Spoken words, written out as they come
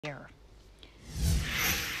year.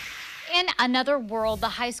 In another world, the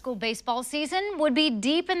high school baseball season would be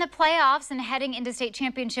deep in the playoffs and heading into state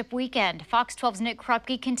championship weekend. Fox 12's Nick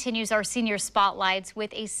Krupke continues our senior spotlights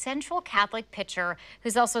with a Central Catholic pitcher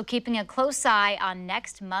who's also keeping a close eye on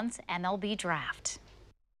next month's MLB draft.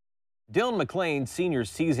 Dylan McClain's senior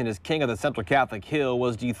season as king of the Central Catholic Hill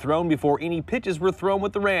was dethroned before any pitches were thrown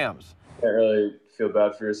with the Rams. Can't really feel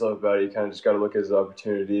bad for yourself about it. You kind of just got to look at it as an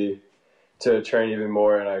opportunity to train even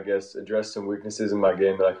more and I guess address some weaknesses in my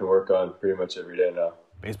game that I can work on pretty much every day now.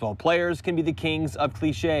 Baseball players can be the kings of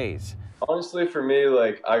cliches. Honestly, for me,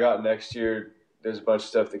 I got next year, there's a bunch of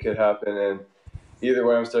stuff that could happen, and either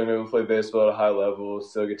way, I'm still going to be able to play baseball at a high level,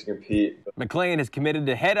 still get to compete. McClain has committed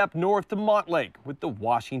to head up north to Montlake with the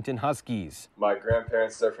Washington Huskies. My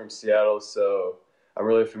grandparents are from Seattle, so I'm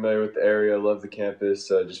really familiar with the area, love the campus,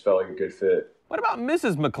 so it just felt like a good fit. What about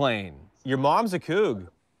Mrs. McClain? Your mom's a Coug.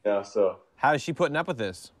 Yeah, so. How is she putting up with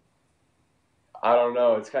this? I don't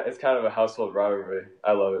know. It's kind of a household rivalry.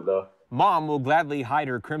 I love it, though. Mom will gladly hide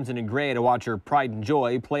her crimson and gray to watch her pride and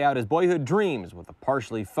joy play out his boyhood dreams with a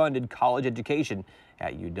partially funded college education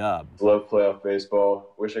at UW. Love playoff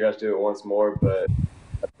baseball. Wish I got to do it once more, but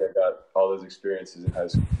I think I got all those experiences in high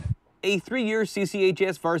school. A 3-year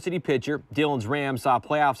CCHS varsity pitcher, Dylan's Rams saw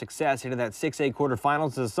playoff success into that 6A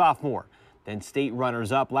quarterfinals as a sophomore, then state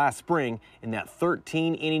runners-up last spring in that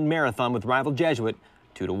 13-inning marathon with rival Jesuit,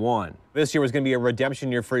 2-1. This year was going to be a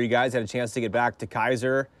redemption year for you guys. Had a chance to get back to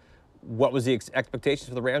Kaiser. What was the expectations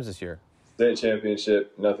for the Rams this year? State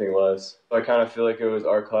championship, nothing less. I kind of feel like it was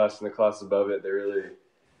our class and the class above it. They really,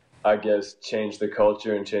 I guess, changed the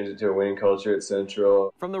culture and changed it to a winning culture at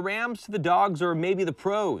Central. From the Rams to the Dogs or maybe the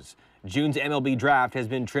pros, June's MLB draft has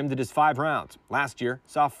been trimmed to just 5 rounds. Last year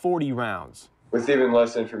saw 40 rounds. With even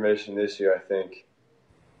less information this year, I think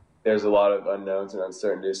there's a lot of unknowns and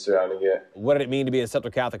uncertainties surrounding it. What did it mean to be a Central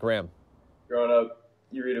Catholic Ram? Growing up,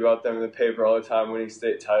 you read about them in the paper all the time, winning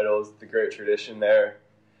state titles, the great tradition there.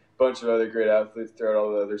 A bunch of other great athletes throughout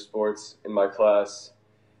all the other sports in my class.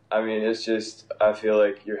 I mean, it's just, I feel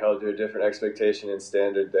like you're held to a different expectation and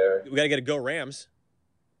standard there. We got to get a go Rams.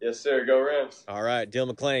 Yes, sir. Go Rams. All right.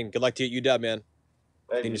 Dylan McClain, good luck to you at UW, man.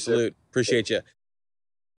 Thank you, salute. Appreciate you.